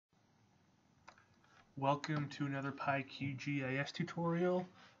Welcome to another PyQGIS tutorial.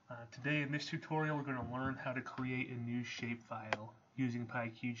 Today in this tutorial we're going to learn how to create a new shapefile using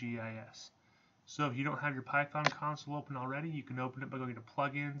PyQGIS. So if you don't have your Python console open already, you can open it by going to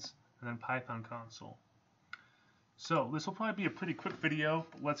Plugins and then Python console. So this will probably be a pretty quick video,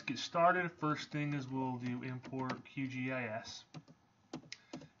 but let's get started. First thing is we'll do import QGIS.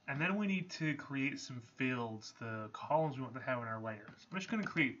 And then we need to create some fields, the columns we want to have in our layers. I'm just going to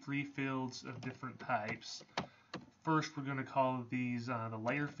create 3 fields of different types. First, we're going to call these the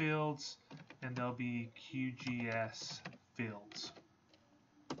layer fields, and they'll be QGIS fields.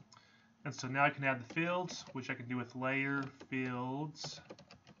 And so now I can add the fields, which I can do with layer fields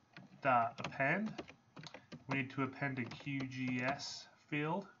dot append. We need to append a QGIS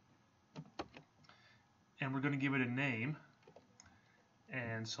field, and we're going to give it a name.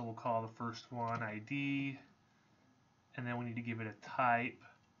 And so we'll call the first one ID, and then we need to give it a type,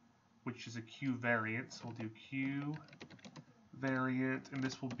 which is a Q variant. So we'll do Q variant, and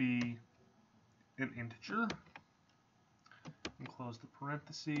this will be an integer. And close the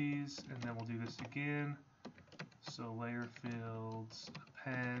parentheses, and then we'll do this again. So layer fields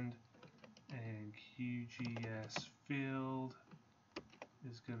append, and QGIS field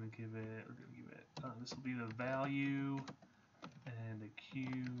is going to give it, this will be the value, and a Q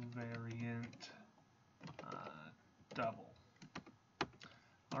variant double.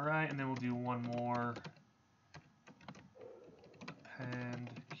 Alright, and then we'll do one more. Append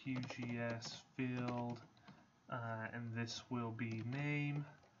QGIS field, and this will be name,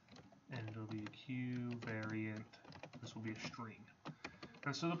 and it'll be a Q variant. This will be a string.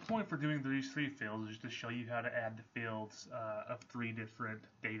 And so the point for doing these 3 fields is to show you how to add the fields of 3 different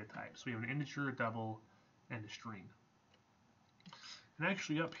data types. We have an integer, a double, and a string. And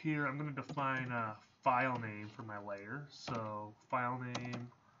actually up here I'm going to define a file name for my layer. So file name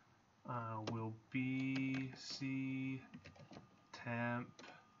will be C temp.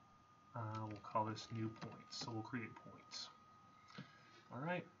 We'll call this new points. So we'll create points.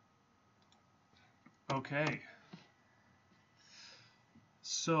 Alright. Okay.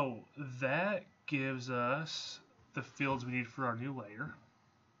 So that gives us the fields we need for our new layer.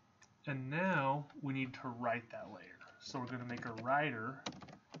 And now we need to write that layer. So we're going to make a writer,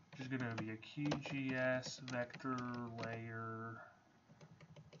 which is going to be a QGIS vector layer.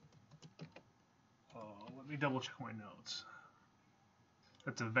 Let me double check my notes.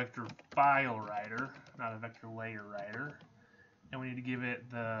 That's a vector file writer, not a vector layer writer. And we need to give it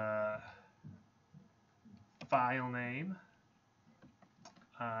the file name.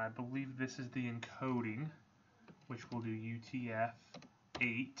 I believe this is the encoding, which we'll do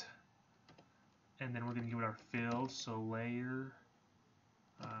UTF-8. And then we're going to give it our fields, so layer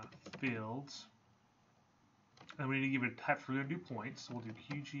fields. And we need to give it a type, so we're going to do points. So we'll do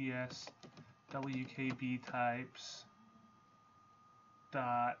QGIS WKB types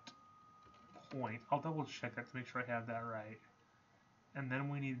dot point. I'll double check that to make sure I have that right. And then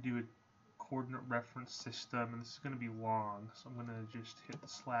we need to do a coordinate reference system, and this is going to be long, so I'm going to just hit the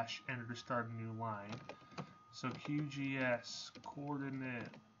 /enter to start a new line. So QGIS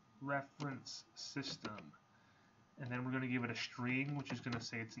coordinate reference system, and then we're going to give it a string, which is going to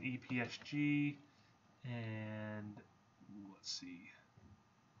say it's an EPSG, and let's see,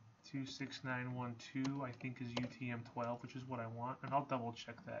 26912 I think is UTM-12, which is what I want, and I'll double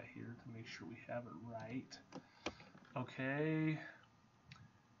check that here to make sure we have it right. Okay,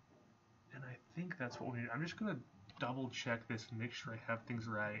 and I think that's what we need. I'm just going to double check this and make sure I have things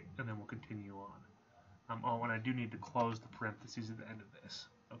right, and then we'll continue on. Oh, and I do need to close the parentheses at the end of this.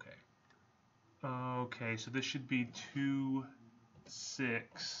 Okay. Okay, so this should be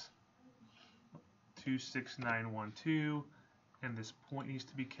 26912, and this point needs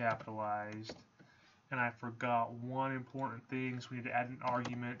to be capitalized. And I forgot one important thing, so we need to add an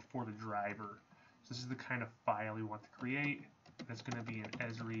argument for the driver. So this is the kind of file we want to create. That's going to be an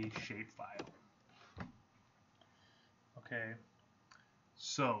Esri shapefile. Okay,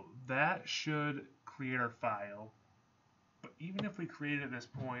 so that should create our file. But even if we create it at this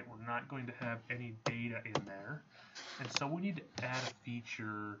point, we're not going to have any data in there. And so we need to add a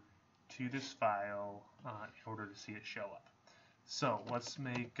feature to this file in order to see it show up. So let's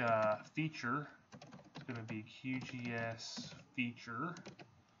make a feature. It's going to be QGIS feature.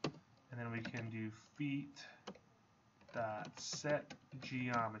 And then we can do feat.set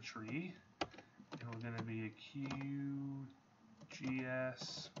geometry. And we're going to be a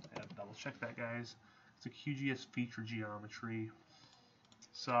QGIS. I have to double check that, guys. It's a QGIS feature geometry.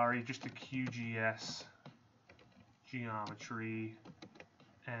 Sorry, just a QGIS geometry,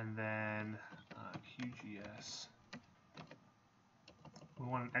 and then QGIS. We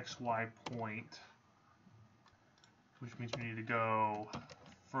want an XY point which means we need to go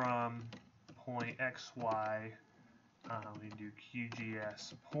from point XY. We do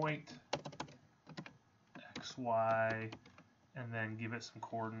QGIS point XY, and then give it some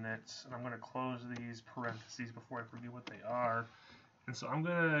coordinates. And I'm going to close these parentheses before I forget what they are. And so I'm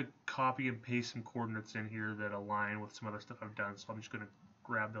going to copy and paste some coordinates in here that align with some other stuff I've done. So I'm just going to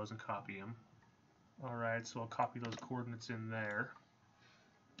grab those and copy them. Alright, so I'll copy those coordinates in there.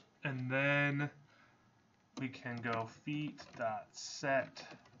 And then we can go feet.set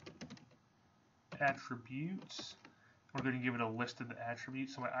attributes. We're going to give it a list of the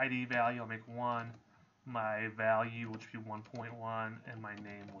attributes. So my ID value, I'll make 1. My value, which will be 1.1, and my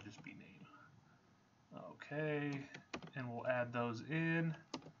name will just be name. Okay, and we'll add those in.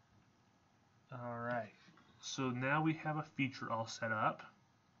 Alright, so now we have a feature all set up,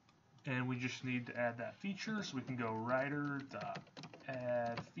 and we just need to add that feature. So we can go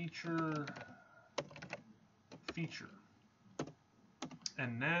writer.add feature,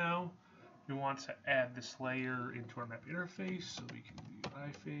 and now we want to add this layer into our map interface, so we can do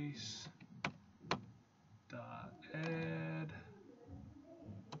iface.add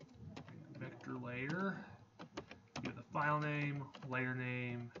vector layer, give it the file name, layer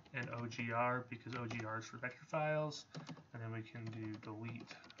name, and OGR, because OGR is for vector files, and then we can do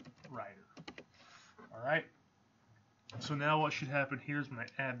delete writer. Alright, so now what should happen here is when I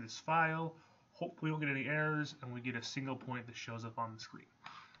add this file, hopefully we don't get any errors, and we get a single point that shows up on the screen.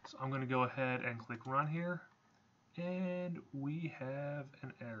 So I'm going to go ahead and click run here, and we have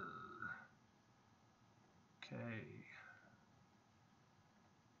an error. Okay.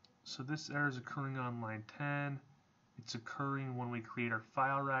 So this error is occurring on line 10. It's occurring when we create our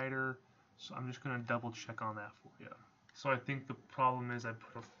file writer. So I'm just going to double check on that for you. So I think the problem is I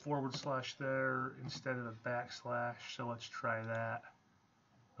put a / there instead of a \. So let's try that.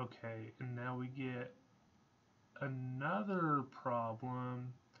 Okay, and now we get another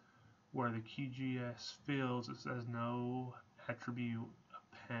problem where the QGIS fields, it says no attribute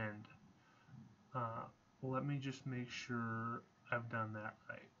append. Let me just make sure I've done that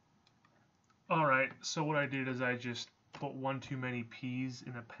right. Alright, so what I did is I just put one too many P's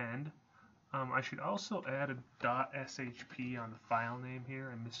in append. I should also add a .shp on the file name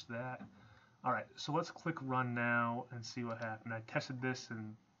here. I missed that. Alright, so let's click run now and see what happened. I tested this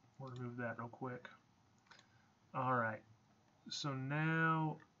and we'll remove that real quick. Alright, so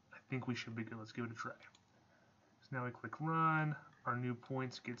now I think we should be good. Let's give it a try. So now we click run, our new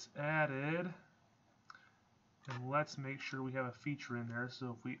points gets added, and let's make sure we have a feature in there.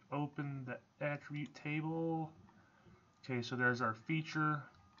 So if we open the attribute table, okay, so there's our feature.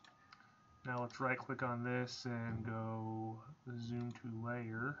 Now let's right click on this and go zoom to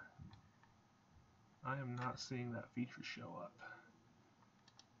layer. I am not seeing that feature show up.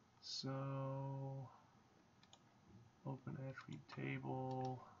 So open attribute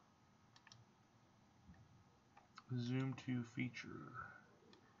table, zoom to feature.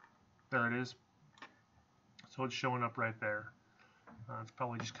 There it is. So it's showing up right there. It's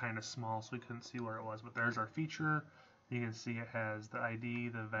probably just kind of small, so we couldn't see where it was, but there's our feature. You can see it has the ID,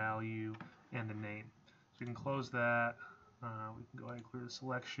 the value, and the name. So we can close that. We can go ahead and clear the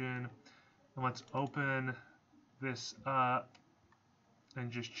selection. And let's open this up and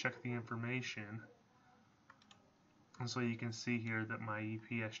just check the information. And so you can see here that my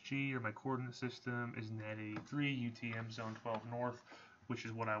EPSG, or my coordinate system, is net 83, UTM zone 12 north, which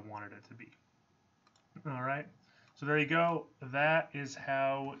is what I wanted it to be. Alright, so there you go. That is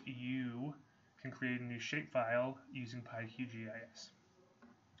how you can create a new shapefile using PyQGIS.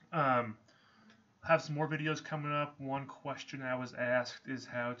 Have some more videos coming up. One question I was asked is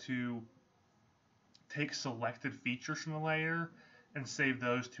how to take selected features from a layer and save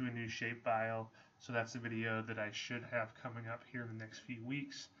those to a new shapefile. So that's a video that I should have coming up here in the next few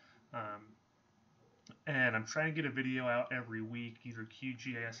weeks. And I'm trying to get a video out every week, either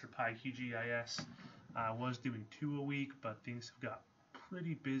QGIS or PyQGIS. I was doing 2 a week, but things have got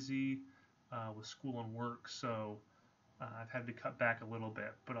pretty busy with school and work, so I've had to cut back a little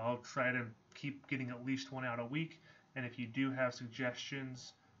bit. But I'll try to keep getting at least 1 out a week. And if you do have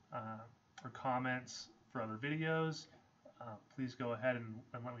suggestions or comments for other videos, please go ahead and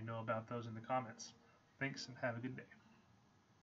let me know about those in the comments. Thanks, and have a good day.